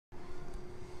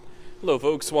Hello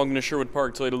folks, welcome to Sherwood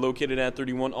Park Toyota, located at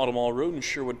 31 Automall Road in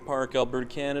Sherwood Park, Alberta,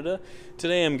 Canada.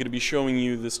 Today I'm going to be showing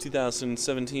you this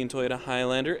 2017 Toyota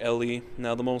Highlander LE.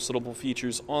 Now the most notable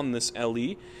features on this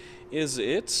LE is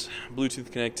its Bluetooth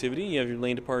connectivity. You have your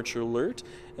lane departure alert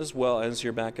as well as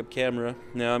your backup camera.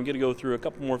 Now I'm going to go through a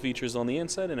couple more features on the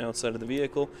inside and outside of the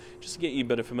vehicle just to get you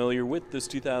better familiar with this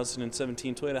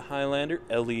 2017 Toyota Highlander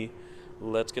LE.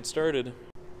 Let's get started.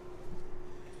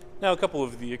 Now a couple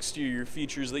of the exterior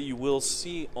features that you will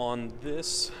see on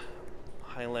this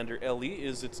Highlander LE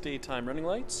is its daytime running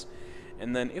lights.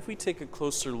 And then if we take a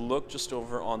closer look just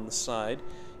over on the side,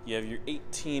 you have your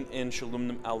 18-inch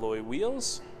aluminum alloy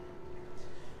wheels.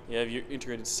 You have your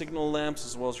integrated signal lamps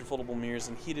as well as your foldable mirrors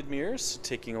and heated mirrors.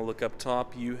 Taking a look up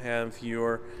top, you have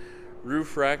your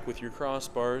roof rack with your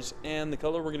crossbars, and the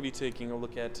color we're going to be taking a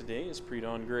look at today is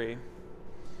pre-dawn gray.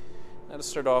 Now to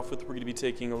start off with, we're going to be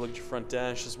taking a look at your front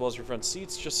dash as well as your front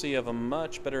seats, just so you have a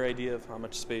much better idea of how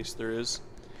much space there is.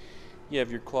 You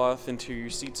have your cloth interior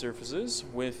seat surfaces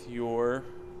with your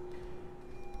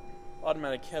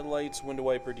automatic headlights, window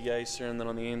wiper de-icer, and then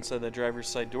on the inside of the driver's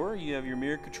side door, you have your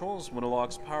mirror controls, window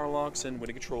locks, power locks, and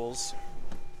window controls.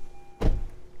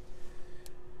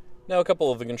 Now a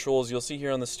couple of the controls you'll see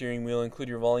here on the steering wheel include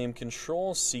your volume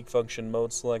control, seek function,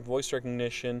 mode select, voice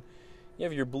recognition. You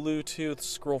have your Bluetooth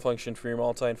scroll function for your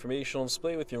multi-informational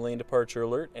display with your lane departure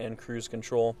alert and cruise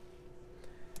control.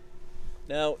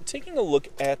 Now, taking a look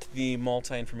at the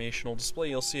multi-informational display,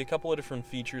 you'll see a couple of different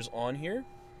features on here.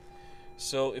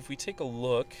 So if we take a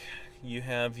look, you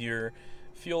have your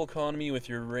fuel economy with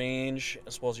your range,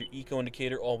 as well as your eco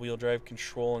indicator, all-wheel drive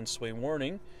control, and sway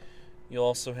warning. You'll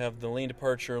also have the lane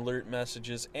departure alert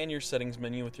messages and your settings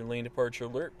menu with your lane departure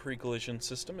alert, pre-collision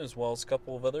system, as well as a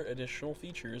couple of other additional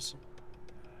features.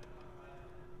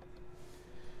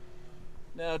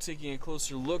 Now taking a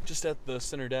closer look just at the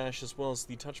center dash as well as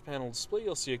the touch panel display,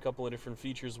 you'll see a couple of different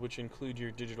features which include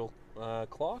your digital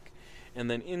clock,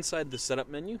 and then inside the setup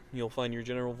menu you'll find your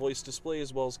general voice display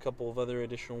as well as a couple of other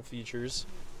additional features.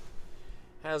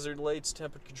 Hazard lights,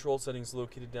 temperature control settings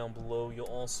located down below. You'll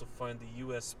also find the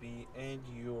USB and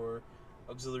your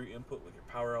auxiliary input with your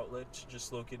power outlet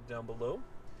just located down below.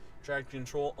 Traction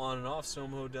control on and off, snow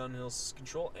mode, downhill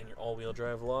control, and your all-wheel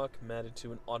drive lock matted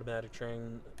to an automatic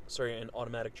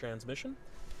transmission.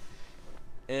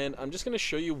 And I'm just going to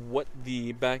show you what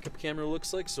the backup camera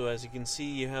looks like. So as you can see,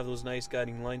 you have those nice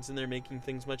guiding lines in there, making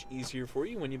things much easier for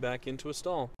you when you back into a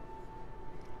stall.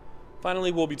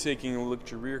 Finally, we'll be taking a look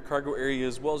at your rear cargo area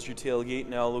as well as your tailgate.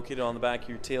 Now located on the back of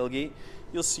your tailgate,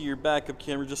 you'll see your backup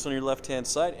camera just on your left-hand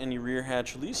side and your rear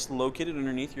hatch release located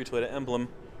underneath your Toyota emblem.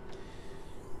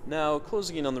 Now,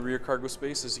 closing in on the rear cargo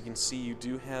space, as you can see, you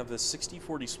do have a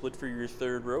 60-40 split for your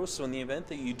third row, so in the event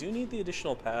that you do need the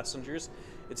additional passengers,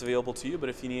 it's available to you, but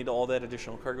if you need all that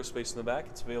additional cargo space in the back,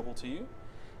 it's available to you.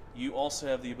 You also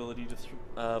have the ability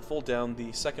to fold down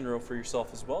the second row for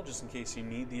yourself as well, just in case you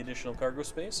need the additional cargo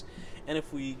space. And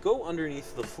if we go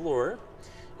underneath the floor,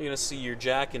 you're going to see your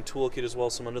jack and toolkit as well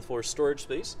as some under-the-floor storage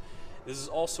space. This is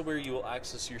also where you will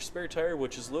access your spare tire,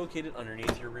 which is located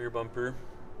underneath your rear bumper.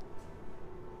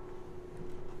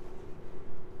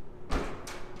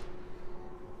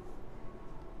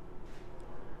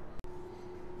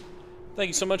 Thank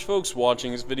you so much, folks, for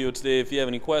watching this video today. If you have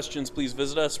any questions, please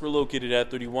visit us. We're located at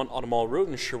 31 Automall Road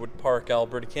in Sherwood Park,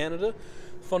 Alberta, Canada.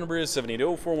 The phone number is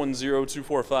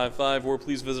 780-410-2455, or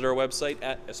please visit our website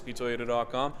at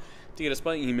sptoyota.com to get us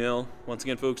by email. Once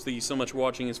again, folks, thank you so much for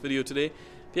watching this video today.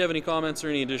 If you have any comments or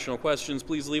any additional questions,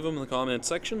 please leave them in the comment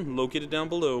section located down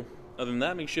below. Other than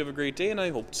that, make sure you have a great day, and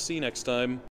I hope to see you next time.